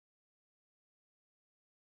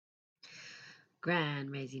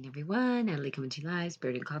Grand Rising, everyone. Natalie coming to you live.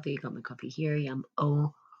 Spirit and coffee. Got my coffee here. Yum.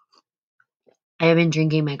 Oh, I have been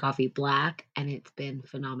drinking my coffee black, and it's been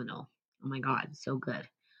phenomenal. Oh my God, so good.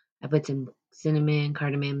 I put some cinnamon,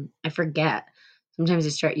 cardamom. I forget. Sometimes I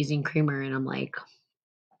start using creamer, and I'm like,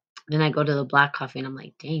 then I go to the black coffee, and I'm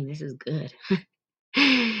like, dang, this is good.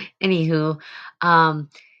 Anywho, um,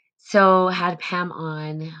 so had Pam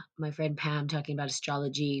on, my friend Pam, talking about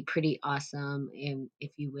astrology. Pretty awesome, if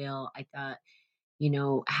you will. I thought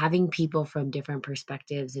having people from different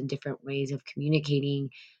perspectives and different ways of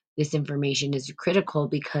communicating this information is critical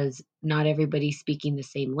because not everybody's speaking the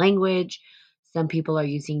same language. Some people are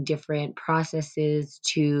using different processes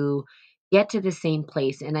to get to the same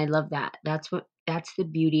place. And I love that. That's the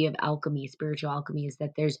beauty of alchemy, spiritual alchemy, is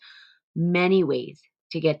that there's many ways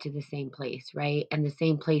to get to the same place, right? And the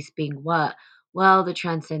same place being what? Well, the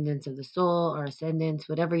transcendence of the soul or ascendance,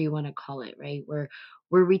 whatever you want to call it, right? We're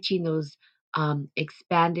reaching those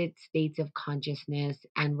expanded states of consciousness,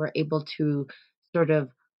 and we're able to sort of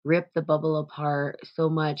rip the bubble apart so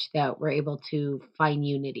much that we're able to find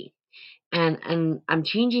unity. And I'm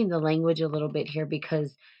changing the language a little bit here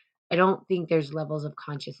because I don't think there's levels of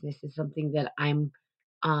consciousness. Is something that I'm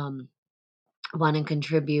um want to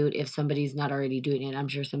contribute if somebody's not already doing it. I'm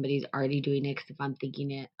sure somebody's already doing it because if I'm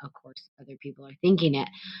thinking it, of course, other people are thinking it.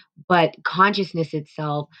 But consciousness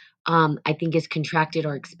itself, I think, is contracted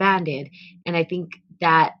or expanded, and I think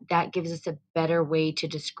that gives us a better way to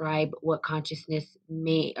describe what consciousness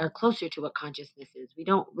may, or closer to what consciousness is. We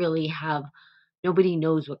don't really have. Nobody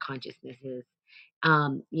knows what consciousness is.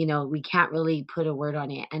 We can't really put a word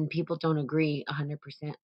on it, and people don't agree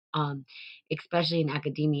 100%, um, especially in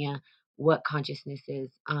academia, what consciousness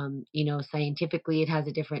is. Scientifically, it has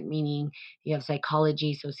a different meaning. You have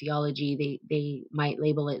psychology, sociology, they might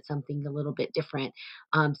label it something a little bit different.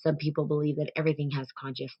 Some people believe that everything has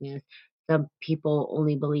consciousness. Some people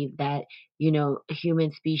only believe that,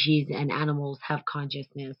 human species and animals have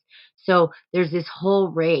consciousness. So there's this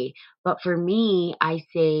whole array, but for me, I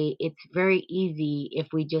say it's very easy if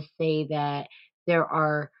we just say that there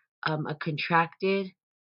are a contracted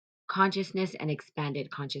consciousness and expanded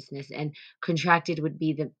consciousness. And contracted would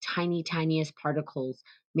be the tiny, tiniest particles,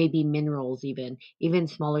 maybe minerals, even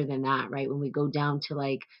smaller than that, right? When we go down to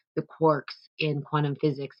like the quarks in quantum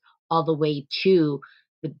physics, all the way to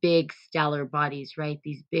the big stellar bodies, right?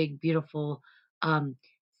 These big, beautiful um,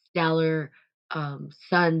 stellar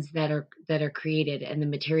suns that are created and the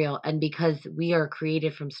material. And because we are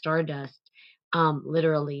created from stardust,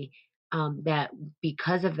 literally, that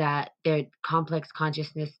because of that, their complex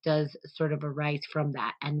consciousness does sort of arise from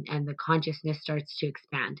that, and the consciousness starts to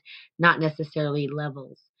expand, not necessarily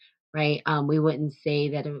levels, right? We wouldn't say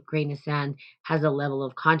that a grain of sand has a level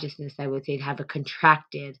of consciousness. I would say it have a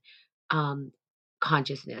contracted um,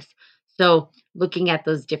 consciousness. So looking at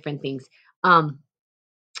those different things.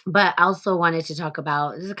 But I also wanted to talk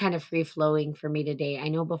about, this is kind of free flowing for me today. I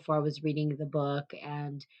know before I was reading the book,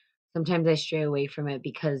 and sometimes I stray away from it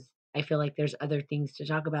because I feel like there's other things to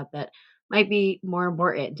talk about that might be more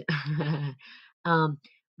important. um,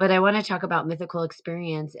 but I want to talk about mythical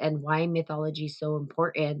experience and why mythology is so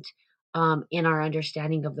important in our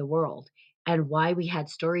understanding of the world, and why we had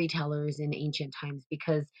storytellers in ancient times,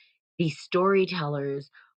 because these storytellers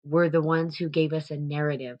were the ones who gave us a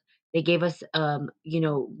narrative. They gave us,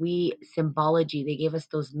 we symbology. They gave us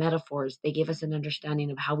those metaphors. They gave us an understanding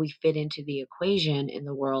of how we fit into the equation in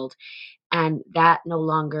the world, and that no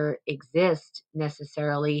longer exists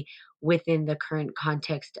necessarily within the current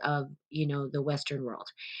context of the Western world.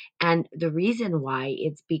 And the reason why,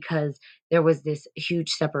 it's because there was this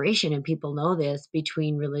huge separation, and people know this,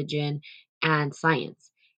 between religion and science,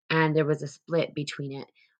 and there was a split between it.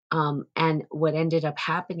 And what ended up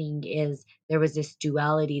happening is there was this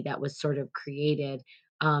duality that was sort of created,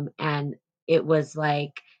 and it was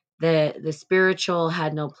like the spiritual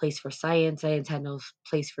had no place for science, science had no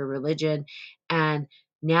place for religion. And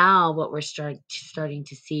now what we're starting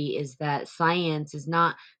to see is that science is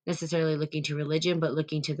not necessarily looking to religion, but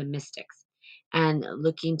looking to the mystics, and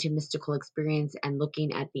looking to mystical experience, and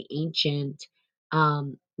looking at the ancient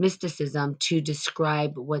mysticism to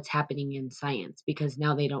describe what's happening in science, because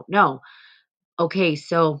now they don't know. Okay,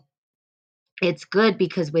 so it's good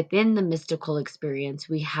because within the mystical experience,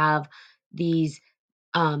 we have these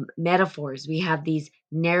metaphors, we have these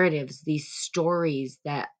narratives, these stories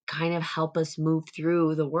that kind of help us move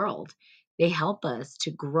through the world. They help us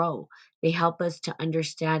to grow, they help us to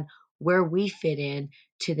understand where we fit in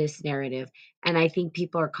to this narrative. And I think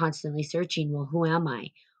people are constantly searching, well, who am I?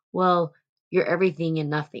 Well, you're everything and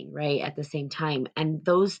nothing, right? At the same time. And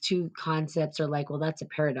those two concepts are like, well, that's a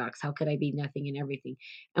paradox. How could I be nothing and everything?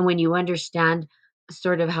 And when you understand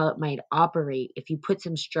sort of how it might operate, if you put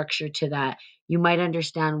some structure to that, you might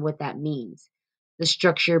understand what that means. The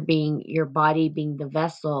structure being your body being the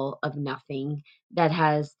vessel of nothing that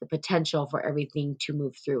has the potential for everything to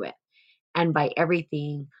move through it. And by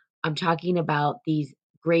everything, I'm talking about these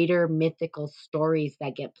greater mythical stories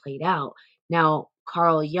that get played out. Now,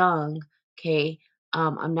 Carl Jung, okay,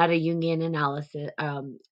 I'm not a Jungian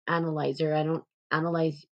analyzer. I don't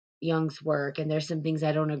analyze Jung's work, and there's some things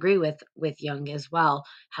I don't agree with Jung as well.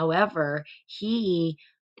 However, he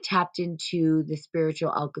tapped into the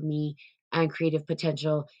spiritual alchemy and creative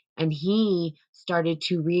potential, and he started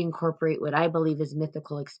to reincorporate what I believe is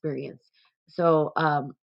mythical experience. So,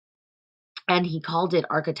 and he called it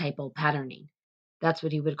archetypal patterning. That's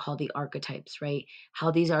what he would call the archetypes, right?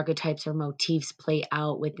 How these archetypes or motifs play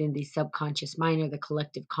out within the subconscious mind or the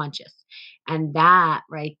collective conscious. And that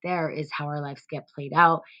right there is how our lives get played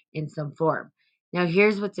out in some form. Now,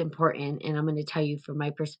 here's what's important, and I'm going to tell you from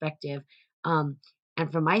my perspective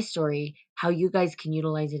and from my story, how you guys can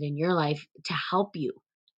utilize it in your life to help you.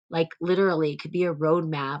 Like, literally, it could be a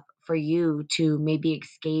roadmap for you to maybe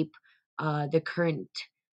escape the current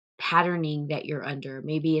patterning that you're under.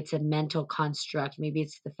 Maybe it's a mental construct, maybe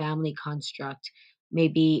it's the family construct,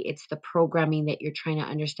 maybe it's the programming that you're trying to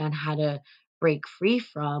understand how to break free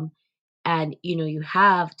from. And you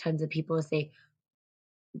have tons of people who say,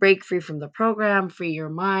 break free from the program, free your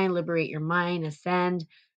mind, liberate your mind, ascend.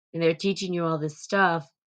 And they're teaching you all this stuff.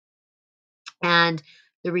 And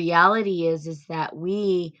the reality is that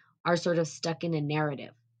we are sort of stuck in a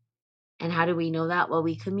narrative. And how do we know that? Well,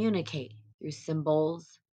 we communicate through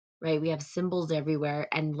symbols, right? We have symbols everywhere,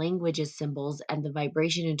 and language is symbols, and the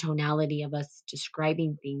vibration and tonality of us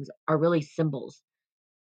describing things are really symbols.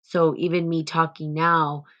 So even me talking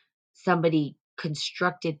now, somebody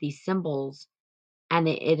constructed these symbols, and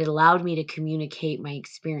it allowed me to communicate my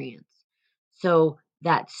experience. So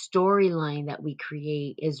that storyline that we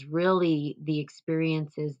create is really the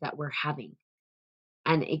experiences that we're having,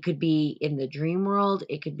 and it could be in the dream world,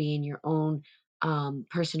 it could be in your own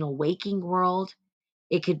personal waking world,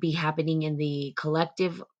 it could be happening in the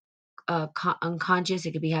collective unconscious,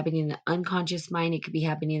 it could be happening in the unconscious mind, it could be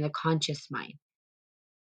happening in the conscious mind,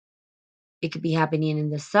 it could be happening in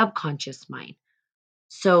the subconscious mind.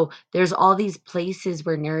 So there's all these places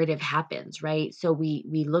where narrative happens, right? So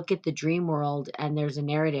we look at the dream world and there's a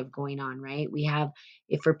narrative going on, right? We have,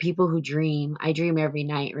 if for people who dream, I dream every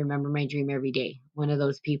night, remember my dream every day, one of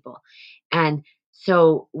those people. And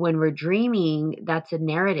so when we're dreaming, that's a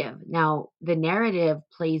narrative. Now, the narrative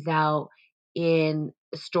plays out in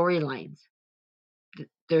storylines.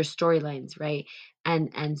 There's storylines, right?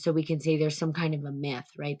 And so we can say there's some kind of a myth,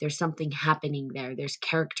 right? There's something happening there. There's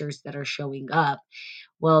characters that are showing up.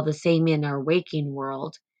 Well, the same in our waking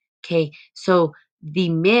world. Okay. So the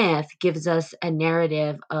myth gives us a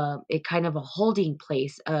narrative, a kind of a holding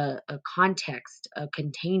place, a context, a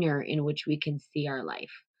container in which we can see our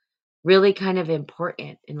life. Really kind of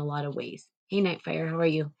important in a lot of ways. Hey, Nightfire, how are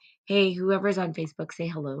you? Hey, whoever's on Facebook, say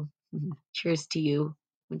hello. Cheers to you.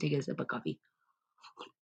 I'm gonna take a sip of coffee.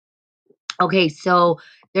 Okay, so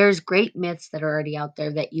there's great myths that are already out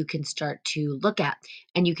there that you can start to look at,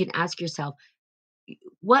 and you can ask yourself,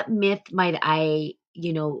 what myth might I,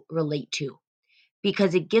 relate to?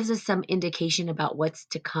 Because it gives us some indication about what's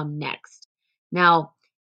to come next. Now,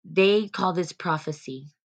 they call this prophecy,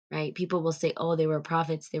 right? People will say, oh, they were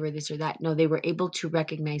prophets, they were this or that. No, they were able to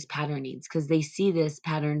recognize patternings because they see this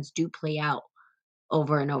patterns do play out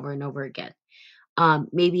over and over and over again,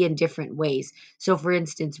 maybe in different ways. So, for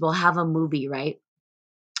instance, we'll have a movie, right?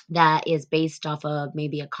 That is based off of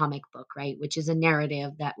maybe a comic book, right? Which is a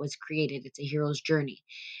narrative that was created. It's a hero's journey.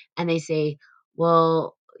 And they say,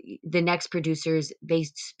 well, the next producers, they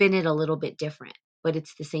spin it a little bit different, but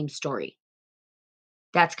it's the same story.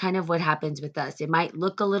 That's kind of what happens with us. It might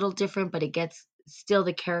look a little different, but it gets still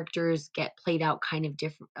the characters get played out kind of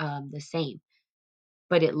different, the same,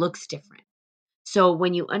 but it looks different. So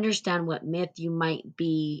when you understand what myth you might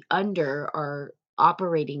be under or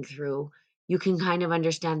operating through, you can kind of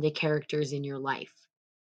understand the characters in your life,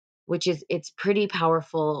 which is it's pretty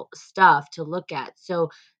powerful stuff to look at. So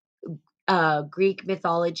Greek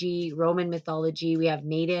mythology, Roman mythology, we have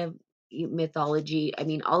native mythology. I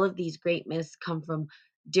mean, all of these great myths come from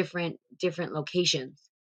different locations,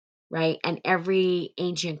 right? And every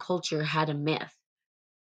ancient culture had a myth,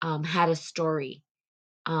 had a story.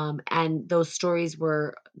 And those stories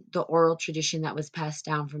were the oral tradition that was passed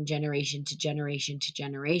down from generation to generation to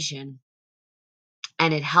generation.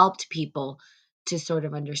 And it helped people to sort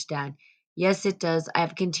of understand. Yes, it does. I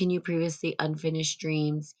have continued previously unfinished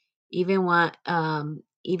dreams, even one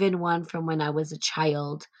from when I was a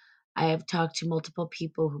child. I have talked to multiple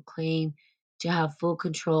people who claim to have full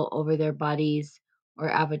control over their bodies or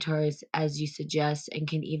avatars, as you suggest, and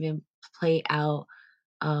can even play out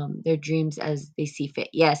their dreams as they see fit.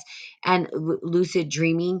 Yes, and lucid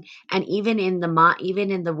dreaming, and even in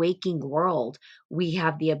the waking world, we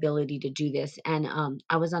have the ability to do this. And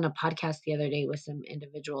I was on a podcast the other day with some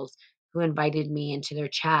individuals who invited me into their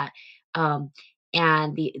chat. Um,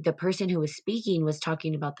 and the person who was speaking was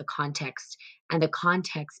talking about the context, and the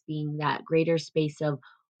context being that greater space of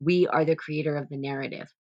we are the creator of the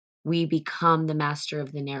narrative. We become the master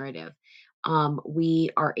of the narrative. We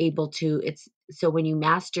are able to, it's so when you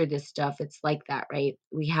master this stuff, it's like that, right?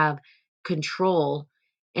 We have control.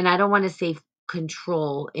 And I don't want to say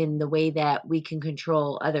control in the way that we can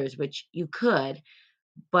control others, which you could,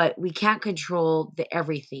 but we can't control the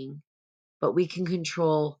everything, but we can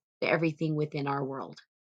control the everything within our world,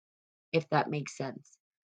 if that makes sense.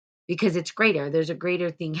 Because it's greater. There's a greater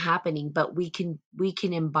thing happening, but we can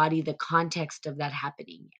embody the context of that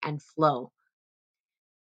happening and flow.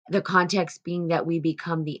 The context being that we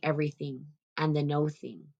become the everything and the no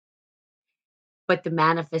thing. But the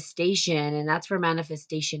manifestation, and that's where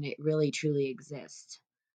manifestation, it really truly exists.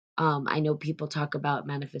 I know people talk about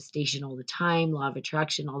manifestation all the time, law of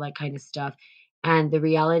attraction, all that kind of stuff. And the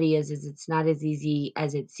reality is it's not as easy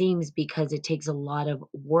as it seems because it takes a lot of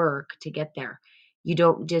work to get there. You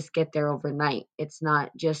don't just get there overnight. It's not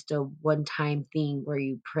just a one-time thing where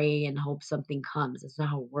you pray and hope something comes. It's not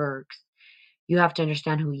how it works. You have to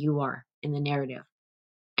understand who you are in the narrative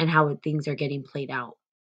and how things are getting played out,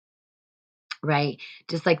 right?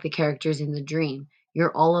 Just like the characters in the dream.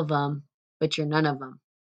 You're all of them, but you're none of them,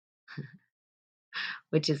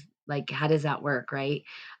 which is like, how does that work, right?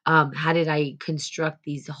 How did I construct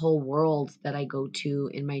these whole worlds that I go to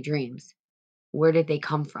in my dreams? Where did they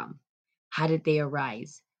come from? How did they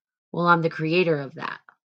arise? Well, I'm the creator of that.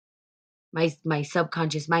 My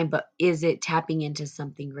subconscious mind, but is it tapping into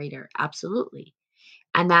something greater? Absolutely.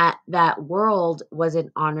 And that world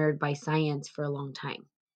wasn't honored by science for a long time.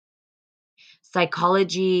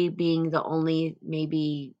 Psychology being the only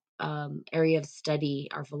maybe area of study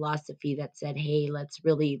or philosophy that said, hey, let's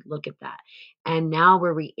really look at that. And now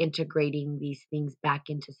we're reintegrating these things back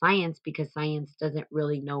into science because science doesn't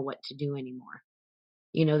really know what to do anymore.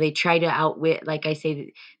 You know, they try to outwit, like I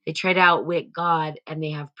say, they try to outwit God and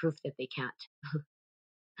they have proof that they can't,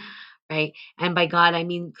 right? And by God, I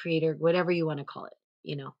mean creator, whatever you want to call it,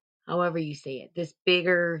 you know, however you say it. This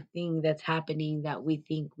bigger thing that's happening that we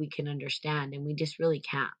think we can understand and we just really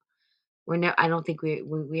can't. I don't think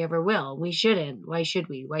we ever will. We shouldn't. Why should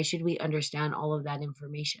we? Why should we understand all of that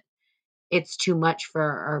information? It's too much for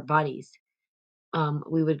our bodies.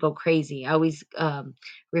 We would go crazy. I always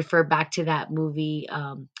refer back to that movie,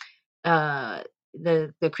 uh,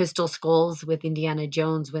 the Crystal Skulls with Indiana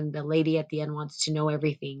Jones, when the lady at the end wants to know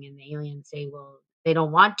everything, and the aliens say, "Well, they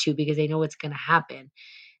don't want to because they know what's going to happen."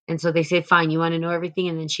 And so they say, "Fine, you wanna know everything?"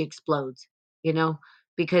 And then she explodes, you know,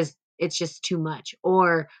 because it's just too much.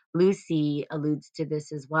 Or Lucy alludes to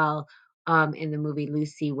this as well, in the movie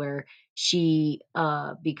Lucy, where she,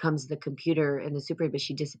 becomes the computer in the super but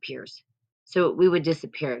she disappears. So we would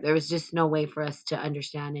disappear. There was just no way for us to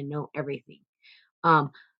understand and know everything. Um,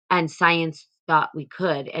 and science thought we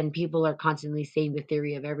could, and people are constantly saying the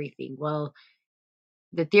theory of everything. Well,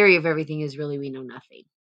 the theory of everything is really we know nothing.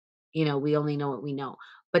 You know, we only know what we know.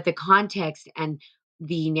 But the context and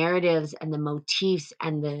the narratives and the motifs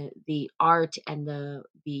and the art and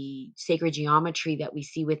the sacred geometry that we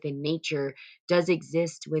see within nature does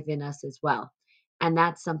exist within us as well. And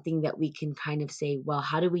that's something that we can kind of say, well,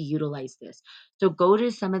 how do we utilize this? So go to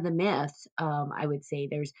some of the myths. I would say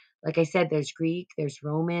there's, like I said, there's Greek, there's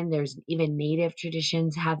Roman, there's even native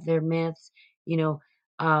traditions have their myths. You know,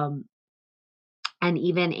 um, and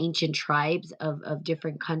even ancient tribes of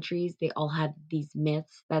different countries, they all had these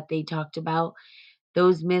myths that they talked about.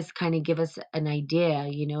 Those myths kind of give us an idea,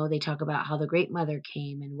 you know, they talk about how the great mother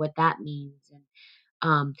came and what that means.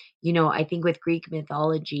 And you know, I think with Greek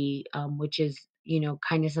mythology, which is, you know,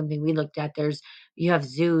 kind of something we looked at, there's, you have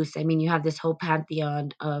Zeus. I mean, you have this whole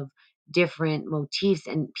pantheon of different motifs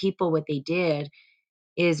and people. What they did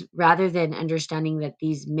is, rather than understanding that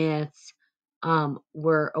these myths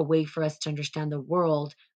were a way for us to understand the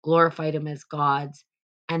world, glorified them as gods,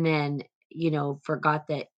 and then, you know, forgot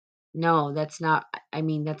that no, that's not, I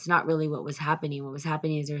mean, that's not really what was happening. What was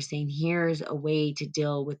happening is they're saying, here's a way to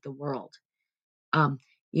deal with the world. Um,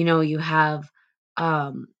 you know, you have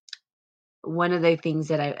um, one of the things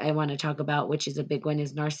that I want to talk about, which is a big one,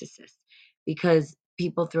 is narcissists, because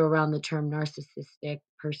people throw around the term narcissistic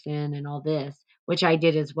person and all this, which I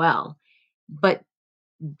did as well. But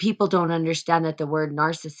people don't understand that the word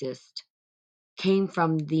narcissist came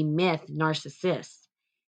from the myth Narcissus,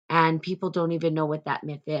 and people don't even know what that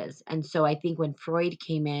myth is. And so I think when Freud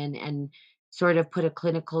came in and sort of put a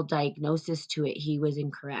clinical diagnosis to it, he was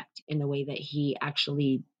incorrect in the way that he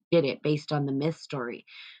actually did it based on the myth story.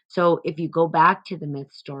 So if you go back to the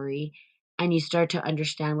myth story and you start to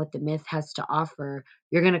understand what the myth has to offer,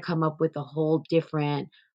 you're going to come up with a whole different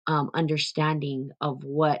understanding of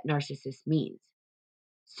what narcissist means.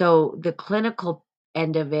 So the clinical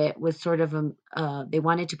end of it was sort of they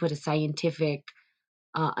wanted to put a scientific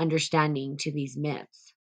understanding to these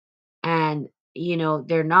myths. And,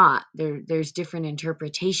 they're not. There's different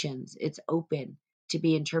interpretations. It's open to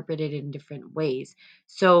be interpreted in different ways.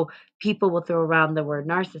 So people will throw around the word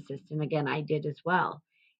narcissist. And again, I did as well.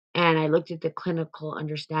 And I looked at the clinical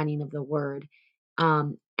understanding of the word.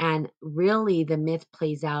 And really, the myth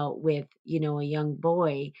plays out with, a young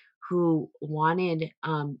boy who wanted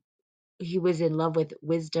he was in love with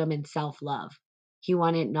wisdom and self-love. He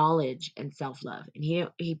wanted knowledge and self-love, and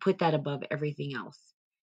he put that above everything else.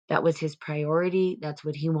 That was his priority, that's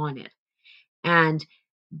what he wanted. And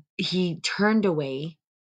he turned away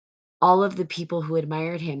all of the people who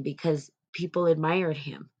admired him because people admired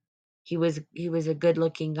him. He was a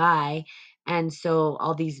good-looking guy, and so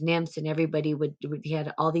all these nymphs and everybody would he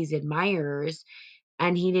had all these admirers,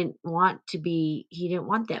 and he didn't want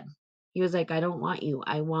them. He was like, "I don't want you.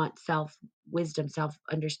 I want self-wisdom,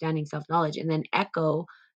 self-understanding, self-knowledge." And then echo,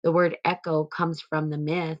 the word echo comes from the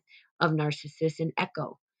myth of Narcissus and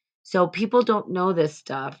Echo. So people don't know this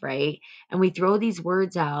stuff, right? And we throw these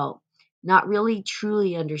words out, not really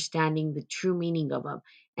truly understanding the true meaning of them.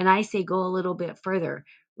 And I say go a little bit further,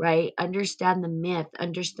 right? Understand the myth,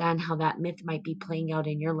 understand how that myth might be playing out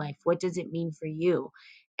in your life. What does it mean for you?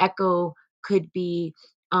 Echo could be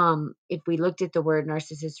if we looked at the word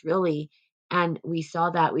narcissist really and we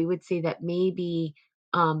saw that, we would say that maybe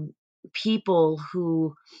um people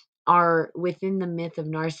who are within the myth of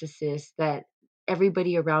narcissists, that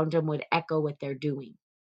everybody around them would echo what they're doing.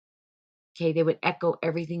 Okay, they would echo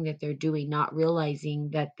everything that they're doing, not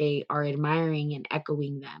realizing that they are admiring and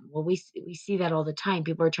echoing them. Well, we see that all the time.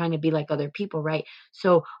 People are trying to be like other people, right?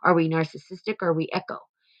 So, are we narcissistic or are we echo?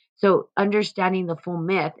 So, understanding the full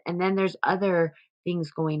myth, and then there's other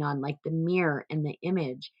things going on, like the mirror and the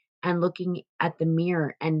image, and looking at the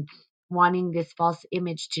mirror and wanting this false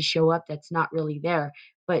image to show up that's not really there,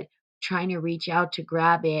 but trying to reach out to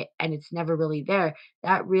grab it and it's never really there.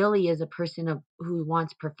 That really is a person who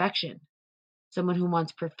wants perfection, someone who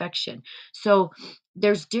wants perfection. So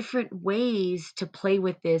there's different ways to play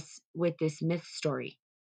with this myth story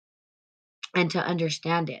and to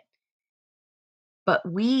understand it. But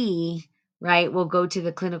we, right, will go to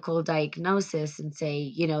the clinical diagnosis and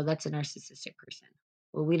say, that's a narcissistic person.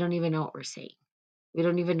 Well, we don't even know what we're saying. We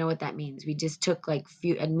don't even know what that means. We just took like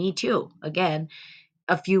few, and me too, again,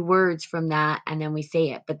 a few words from that and then we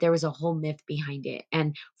say it, but there was a whole myth behind it.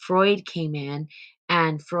 And Freud came in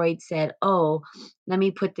and Freud said, "Oh, let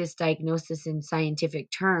me put this diagnosis in scientific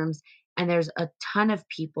terms." And there's a ton of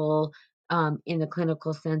people in the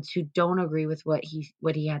clinical sense who don't agree with what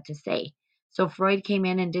he had to say. So Freud came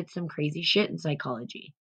in and did some crazy shit in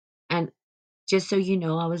psychology. And just so you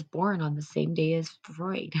know, I was born on the same day as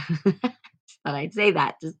Freud. Just thought I'd say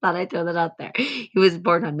that. Just thought I'd throw that out there. He was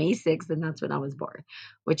born on May 6th, and that's when I was born,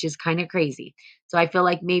 which is kind of crazy. So I feel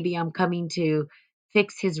like maybe I'm coming to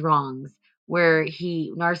fix his wrongs, where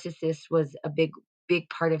narcissist was a big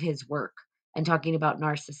part of his work and talking about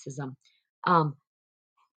narcissism. Um,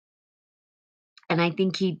 and I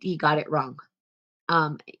think he got it wrong.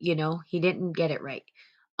 He didn't get it right.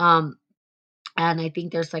 Um, And I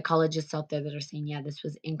think there's psychologists out there that are saying, yeah, this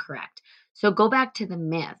was incorrect. So go back to the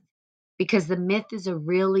myth, because the myth is a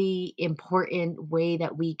really important way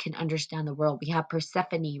that we can understand the world. We have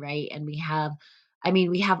Persephone, right? And we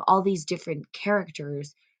have all these different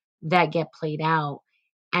characters that get played out,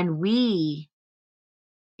 and we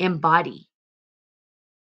embody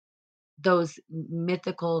those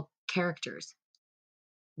mythical characters.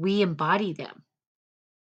 We embody them.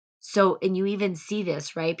 So, and you even see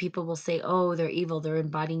this, right? People will say, "Oh, they're evil. They're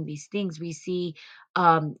embodying these things." We see,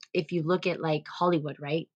 if you look at like Hollywood,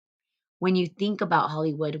 right? When you think about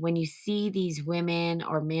Hollywood, when you see these women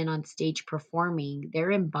or men on stage performing,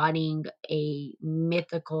 they're embodying a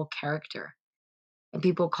mythical character. And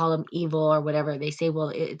people call them evil or whatever. They say, "Well,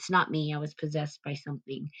 it's not me. I was possessed by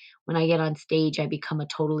something. When I get on stage, I become a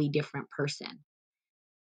totally different person."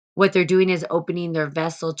 What they're doing is opening their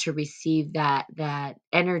vessel to receive that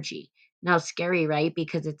energy. Now, scary, right?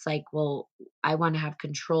 Because it's like, well, I want to have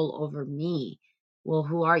control over me. Well,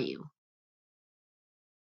 who are you?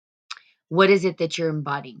 What is it that you're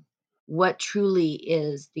embodying? What truly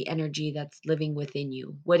is the energy that's living within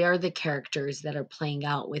you? What are the characters that are playing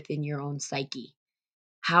out within your own psyche?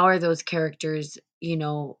 How are those characters,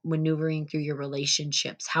 maneuvering through your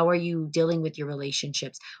relationships? How are you dealing with your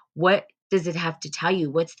relationships? What does it have to tell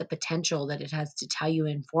you? What's the potential that it has to tell you,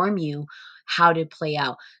 inform you how to play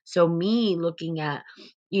out? So, me looking at,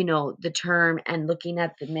 the term and looking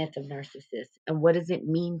at the myth of narcissist and what does it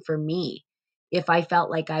mean for me? If I felt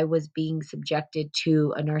like I was being subjected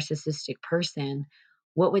to a narcissistic person,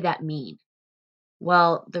 what would that mean?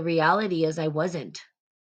 Well, the reality is I wasn't.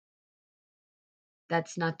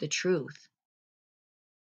 That's not the truth.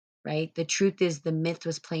 Right? The truth is the myth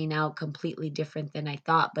was playing out completely different than I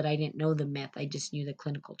thought, but I didn't know the myth. I just knew the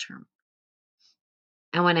clinical term.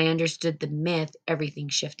 And when I understood the myth, everything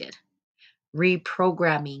shifted.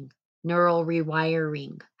 Reprogramming, neural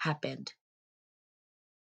rewiring happened.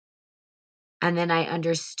 And then I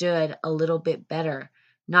understood a little bit better,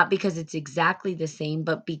 not because it's exactly the same,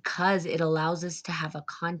 but because it allows us to have a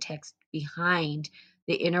context behind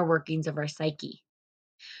the inner workings of our psyche.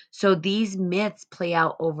 So these myths play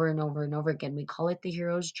out over and over and over again. We call it the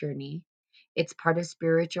hero's journey. It's part of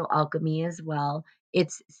spiritual alchemy as well.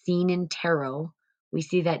 It's seen in tarot. We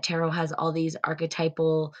see that tarot has all these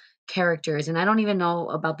archetypal characters. And I don't even know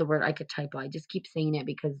about the word archetypal. I just keep saying it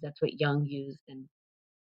because that's what Jung used. And,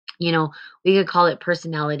 you know, we could call it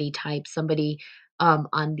personality type. Somebody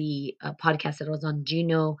on the podcast that I was on, do you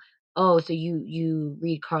know? Oh, so you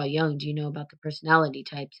read Carl Jung? Do you know about the personality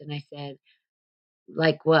types? And I said,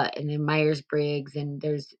 like what? And then Myers-Briggs and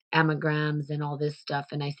there's amograms and all this stuff.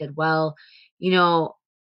 And I said, well, you know,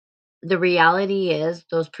 the reality is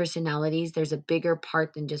those personalities, there's a bigger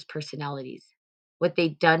part than just personalities. What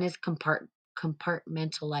they've done is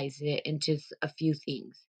compartmentalize it into a few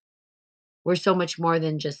things. We're so much more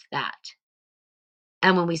than just that.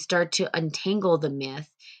 And when we start to untangle the myth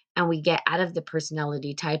and we get out of the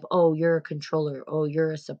personality type, oh, you're a controller, oh,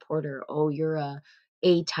 you're a supporter, oh, you're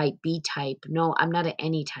A type, B type. No, I'm not an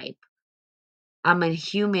any type. I'm a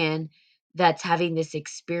human that's having this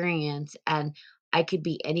experience and I could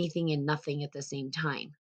be anything and nothing at the same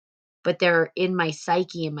time. But there in my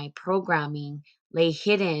psyche and my programming lay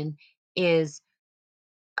hidden is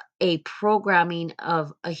a programming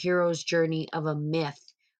of a hero's journey of a myth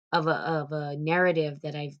of a narrative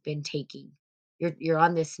that I've been taking. You're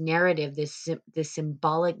on this narrative, this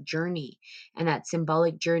symbolic journey, and that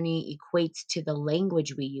symbolic journey equates to the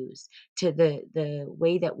language we use, to the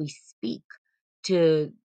way that we speak,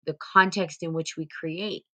 to the context in which we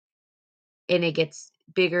create. And it gets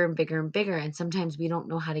bigger and bigger and bigger. And sometimes we don't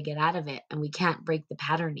know how to get out of it and we can't break the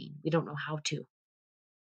patterning. We don't know how to.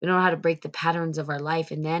 We don't know how to break the patterns of our life.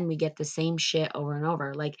 And then we get the same shit over and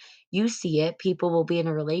over. Like you see it, people will be in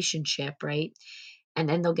a relationship, right? And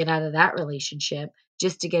then they'll get out of that relationship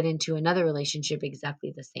just to get into another relationship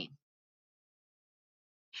exactly the same.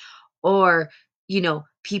 Or,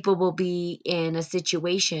 people will be in a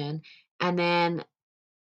situation and then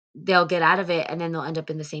they'll get out of it and then they'll end up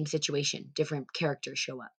in the same situation. Different characters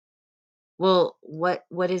show up. Well, what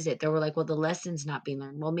is it? They were like, "Well, the lesson's not being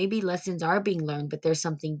learned." Well, maybe lessons are being learned, but there's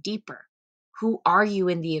something deeper. Who are you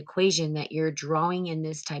in the equation that you're drawing in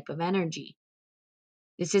this type of energy?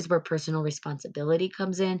 This is where personal responsibility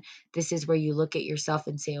comes in. This is where you look at yourself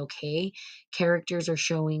and say, "Okay, characters are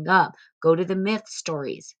showing up." Go to the myth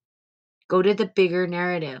stories. Go to the bigger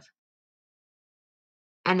narrative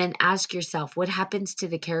and then ask yourself, what happens to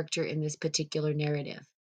the character in this particular narrative?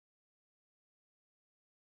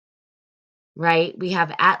 Right? We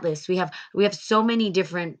have Atlas. We have so many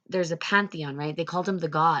different there's a pantheon, right? They called them the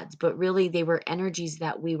gods, but really they were energies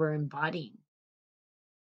that we were embodying.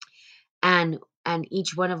 And and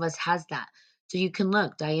each one of us has that. So you can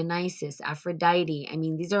look Dionysus, Aphrodite. I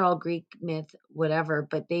mean, these are all Greek myth, whatever,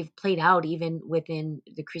 but they've played out even within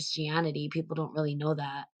the Christianity. People don't really know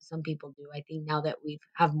that. Some people do. I think now that we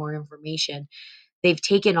have more information, they've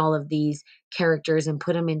taken all of these characters and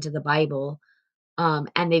put them into the Bible,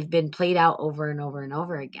 and they've been played out over and over and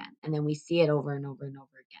over again. And then we see it over and over and over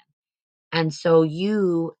again. And so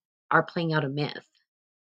you are playing out a myth,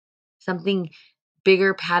 something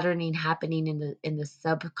bigger patterning happening in the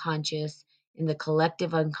subconscious, in the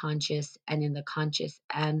collective unconscious, and in the conscious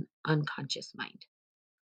and unconscious mind.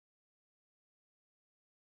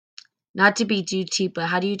 Not to be too cheap, but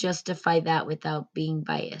how do you justify that without being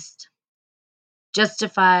biased?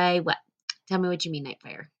 Justify what? Tell me what you mean,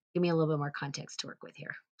 Nightfire. Give me a little bit more context to work with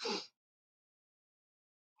here.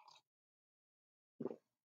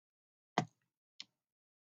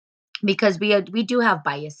 because we do have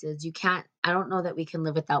biases. You can't I don't know that we can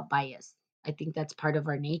live without bias. I think that's part of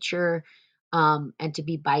our nature. And to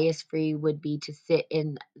be bias free would be to sit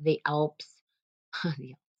in the Alps,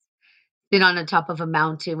 sit on the top of a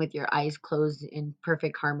mountain with your eyes closed in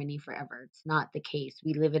perfect harmony forever. It's not the case.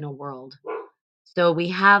 We live in a world. So we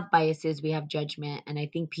have biases, we have judgment, and I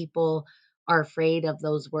think people are afraid of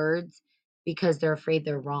those words because they're afraid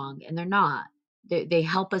they're wrong, and they're not. They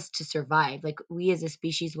help us to survive. Like we as a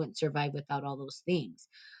species wouldn't survive without all those things.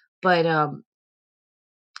 But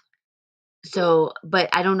but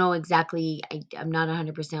I don't know exactly. I'm not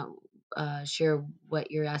 100% sure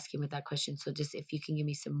what you're asking with that question. So just if you can give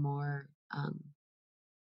me some more,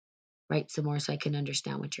 write some more so I can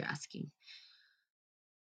understand what you're asking.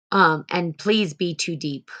 And please be too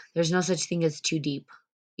deep. There's no such thing as too deep,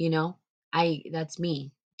 you know? That's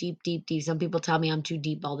me. Deep, deep, deep. Some people tell me I'm too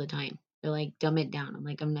deep all the time. They're like, dumb it down. I'm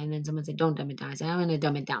like, and then someone said, don't dumb it down. I said, I'm going to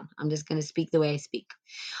dumb it down. I'm just going to speak the way I speak.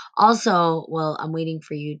 Also, well, I'm waiting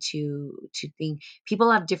for you to think.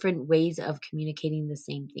 People have different ways of communicating the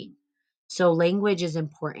same thing. So language is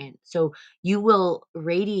important. So you will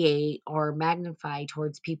radiate or magnify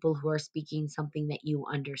towards people who are speaking something that you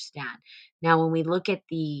understand. Now, when we look at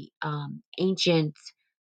the ancient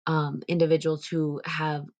individuals who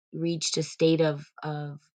have reached a state of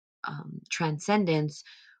transcendence,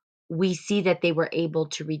 we see that they were able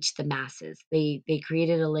to reach the masses. They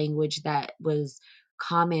created a language that was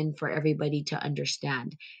common for everybody to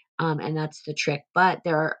understand. And that's the trick. But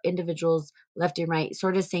there are individuals left and right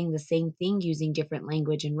sort of saying the same thing using different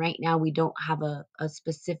language. And right now we don't have a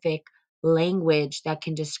specific language that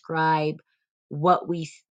can describe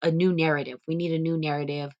a new narrative. We need a new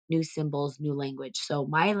narrative, new symbols, new language. So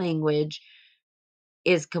my language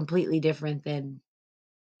is completely different than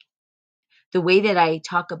the way that I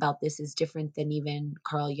talk about this is different than even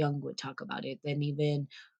Carl Jung would talk about it, than even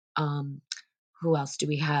um, who else do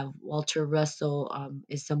we have? Walter Russell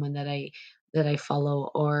is someone that I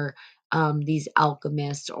follow, or these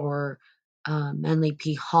alchemists, or Manly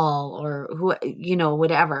P. Hall, or who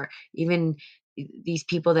whatever. Even these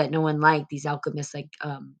people that no one liked, these alchemists like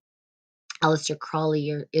Aleister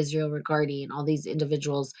Crowley or Israel Regardie and all these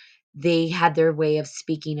individuals, they had their way of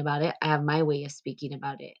speaking about it. I have my way of speaking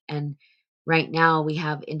about it. And right now we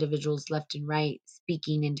have individuals left and right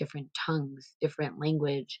speaking in different tongues, different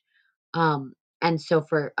language. And so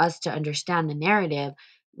for us to understand the narrative,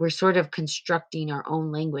 we're sort of constructing our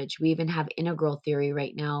own language. We even have integral theory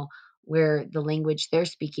right now where the language they're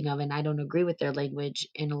speaking of, and I don't agree with their language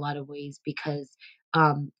in a lot of ways because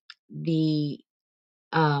the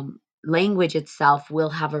language itself will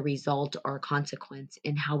have a result or a consequence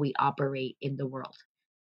in how we operate in the world.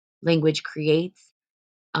 Language creates,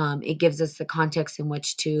 it gives us the context in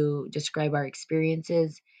which to describe our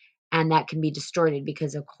experiences, and that can be distorted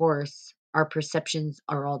because, of course, our perceptions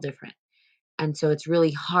are all different. And so it's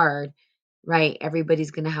really hard, right?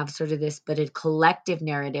 Everybody's going to have sort of this, but a collective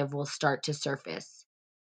narrative will start to surface.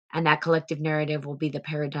 And that collective narrative will be the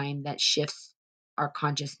paradigm that shifts our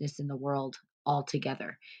consciousness in the world altogether.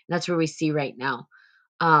 And that's where we see right now.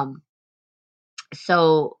 Um,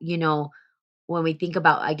 so, when we think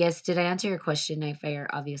about, I guess, did I answer your question, Nightfire?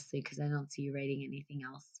 Obviously, because I don't see you writing anything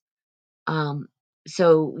else. Um,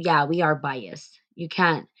 so yeah, we are biased. You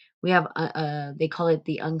can't, we have, they call it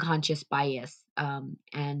the unconscious bias.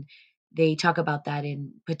 And they talk about that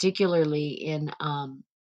particularly in, um,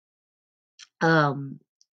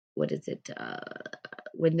 what is it?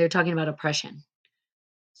 When they're talking about oppression.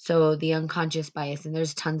 So the unconscious bias, and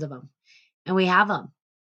there's tons of them, and we have them,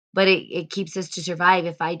 but it keeps us to survive.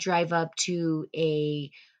 If I drive up to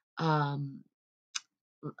um,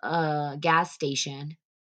 a gas station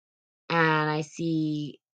and I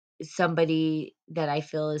see somebody that I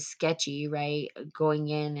feel is sketchy, right, going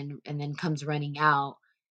in and then comes running out,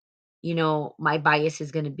 my bias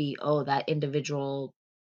is going to be, oh, that individual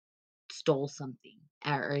stole something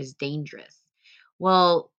or is dangerous.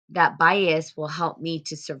 Well, that bias will help me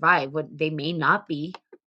to survive. What they may not be,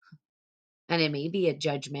 and it may be a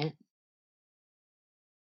judgment,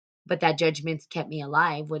 but that judgment's kept me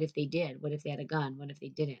alive. What if they did? What if they had a gun? What if they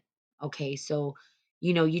didn't? Okay, so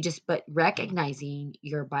but recognizing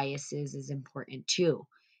your biases is important too,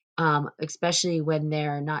 especially when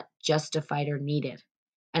they're not justified or needed.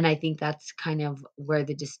 And I think that's kind of where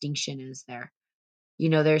the distinction is there.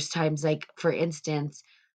 There's times like, for instance,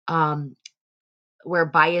 um, where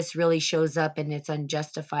bias really shows up and it's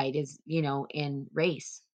unjustified is, in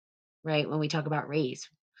race, right? When we talk about race,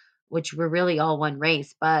 which we're really all one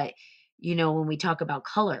race, but when we talk about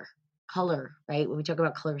color, right? When we talk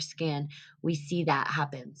about color of skin, we see that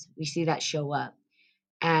happens. We see that show up.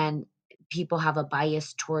 And people have a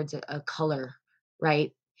bias towards a color,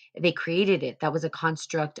 right? They created it. That was a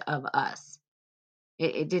construct of us.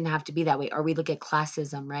 It didn't have to be that way. Or we look at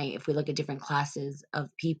classism, right? If we look at different classes of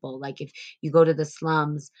people, like if you go to the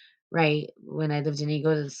slums, right? When I lived in, you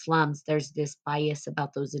go to the slums, there's this bias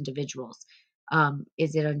about those individuals.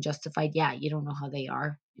 Is it unjustified? Yeah, you don't know how they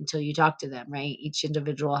are until you talk to them, right? Each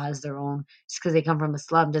individual has their own, just because they come from a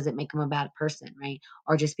slum doesn't make them a bad person, right?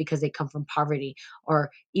 Or just because they come from poverty, or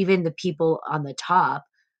even the people on the top.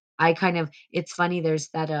 I kind of it's funny, there's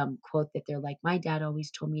that, quote that they're like, "My dad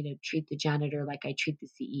always told me to treat the janitor like I treat the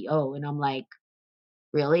CEO," and I'm like,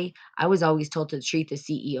 "Really? I was always told to treat the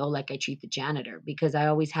CEO like I treat the janitor," because I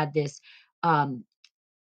always had this, um,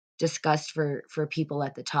 disgust for people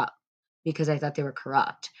at the top because I thought they were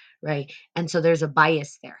corrupt, right? And so there's a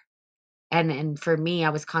bias there. And for me,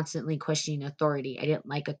 I was constantly questioning authority. I didn't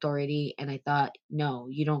like authority, and I thought, "No,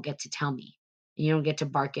 you don't get to tell me. You don't get to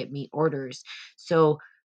bark at me orders." So,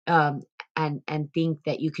 um, and think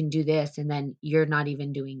that you can do this, and then you're not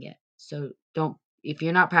even doing it. So don't if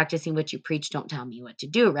you're not practicing what you preach, don't tell me what to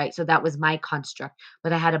do, right? So that was my construct,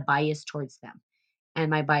 but I had a bias towards them. And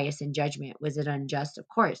my bias and judgment, was it unjust? Of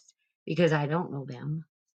course, because I don't know them.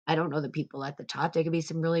 I don't know the people at the top. There could be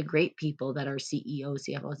some really great people that are CEOs,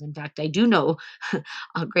 CFOs. In fact, I do know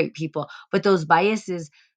great people, but those biases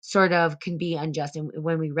sort of can be unjust. And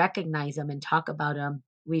when we recognize them and talk about them,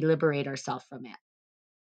 we liberate ourselves from it.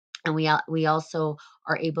 And we also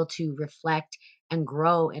are able to reflect and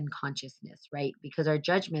grow in consciousness, right? Because our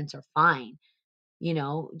judgments are fine.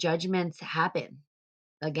 Judgments happen.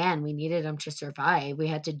 Again, we needed them to survive. We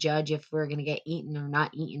had to judge if we're gonna get eaten or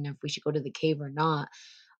not eaten, if we should go to the cave or not.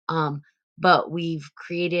 Um, but we've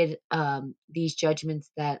created, these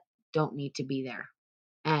judgments that don't need to be there,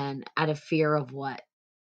 and out of fear of what?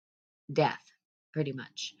 Death, pretty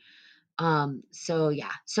much. So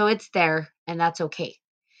yeah, so it's there, and that's okay.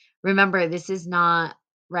 Remember, this is not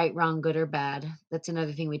right, wrong, good, or bad. That's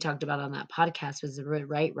another thing we talked about on that podcast was the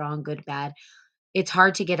right, wrong, good, bad. It's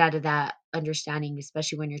hard to get out of that understanding,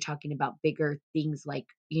 especially when you're talking about bigger things like,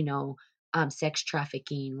 sex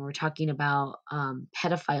trafficking. We're talking about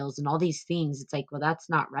pedophiles and all these things. It's like, well, that's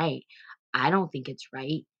not right. I don't think it's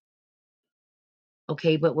right.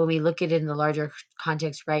 Okay. But when we look at it in the larger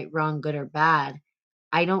context, right, wrong, good, or bad,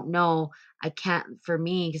 I don't know. I can't, for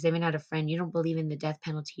me, because I even had a friend, you don't believe in the death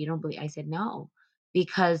penalty. You don't believe, I said, no,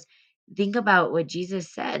 because think about what Jesus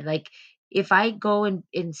said. Like, if I go and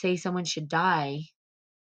say someone should die,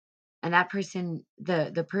 and that person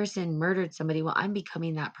the person murdered somebody, well, I'm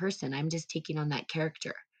becoming that person. I'm just taking on that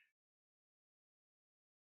character.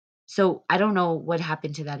 So I don't know what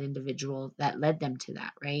happened to that individual that led them to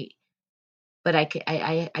that, right? But I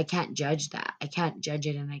can't judge that. I can't judge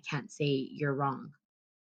it, and I can't say you're wrong.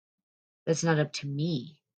 That's not up to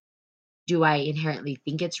me. Do I inherently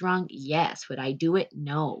think it's wrong? Yes. Would I do it?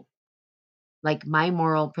 No. Like, my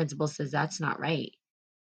moral principle says that's not right.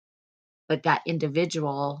 But that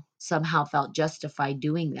individual somehow felt justified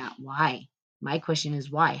doing that. Why? My question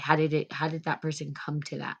is why? How did that person come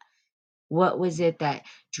to that? What was it that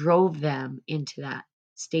drove them into that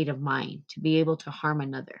state of mind to be able to harm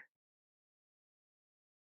another?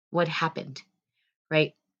 What happened,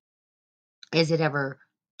 right? Is it ever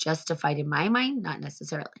justified in my mind? Not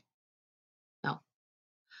necessarily. No.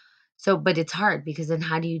 So, but it's hard because then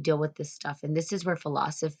how do you deal with this stuff? And this is where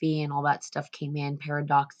philosophy and all that stuff came in,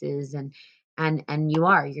 paradoxes and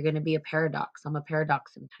you're going to be a paradox. I'm a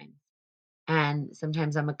paradox sometimes. And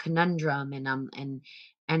sometimes I'm a conundrum,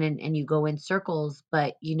 and you go in circles,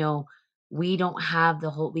 but we don't have the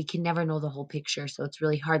whole we can never know the whole picture, so it's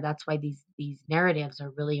really hard. That's why these narratives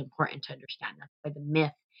are really important to understand. That's why the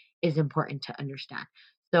myth is important to understand.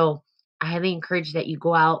 So I highly encourage that you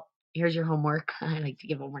go out. Here's your homework. I like to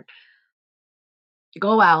give homework.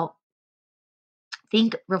 Go out,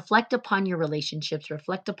 think, reflect upon your relationships,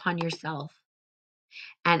 reflect upon yourself,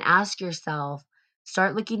 and ask yourself,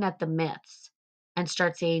 start looking at the myths and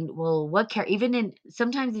start saying, well, even in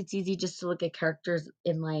sometimes it's easy just to look at characters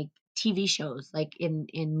in like TV shows, like in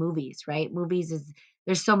movies, right? Movies is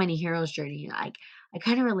there's so many heroes journey. Like I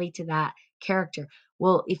kind of relate to that character.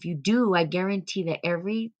 Well, if you do, I guarantee that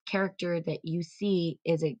every character that you see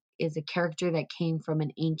is a character that came from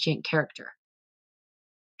an ancient character.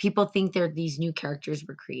 People think these new characters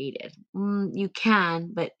were created. You can,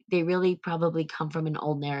 but they really probably come from an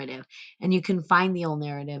old narrative. And you can find the old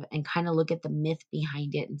narrative and kind of look at the myth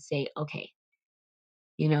behind it and say, okay,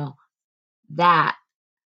 you know, that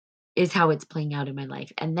is how it's playing out in my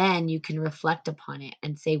life. And then you can reflect upon it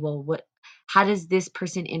and say, well, how does this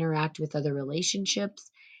person interact with other relationships?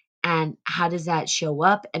 And how does that show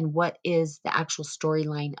up? And what is the actual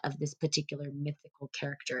storyline of this particular mythical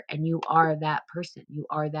character? And you are that person. You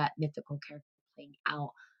are that mythical character playing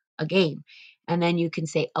out a game. And then you can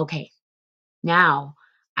say, okay, now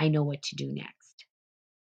I know what to do next.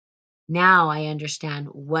 Now I understand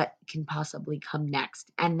what can possibly come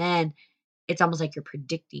next. And then it's almost like you're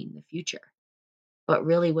predicting the future. But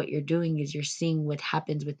really, what you're doing is you're seeing what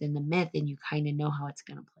happens within the myth and you kind of know how it's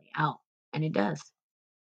going to play out. And it does,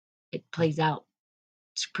 it plays out.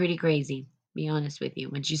 It's pretty crazy, be honest with you.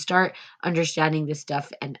 Once you start understanding this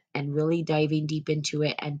stuff and really diving deep into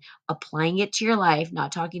it and applying it to your life,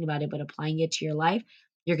 not talking about it, but applying it to your life,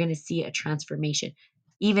 you're going to see a transformation,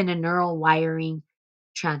 even a neural wiring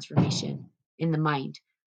transformation in the mind.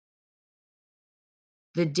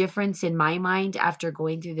 The difference in my mind after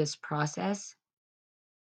going through this process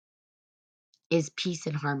is peace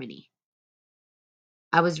and harmony.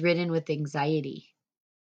 I was ridden with anxiety,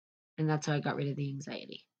 and that's how I got rid of the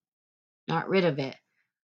anxiety. Not rid of it,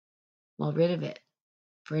 well, rid of it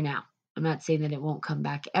for now. I'm not saying that it won't come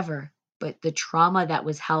back ever, but the trauma that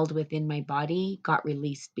was held within my body got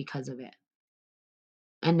released because of it.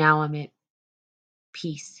 And now I'm at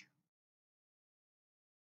peace.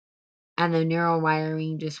 And the neural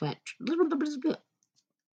wiring just went,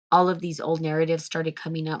 all of these old narratives started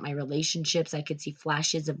coming up, my relationships, I could see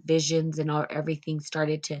flashes of visions and everything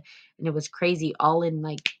started to, and it was crazy, all in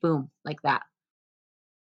like boom, like that.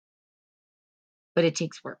 But it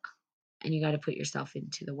takes work and you got to put yourself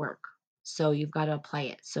into the work. So you've got to apply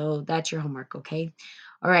it. So that's your homework, okay?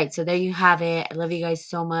 All right, so there you have it. I love you guys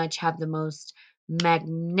so much. Have the most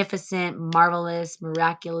magnificent, marvelous,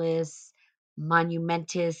 miraculous,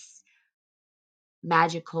 monumentous,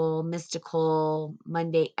 magical, mystical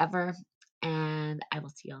Monday ever. And I will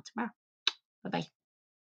see y'all tomorrow. Bye bye.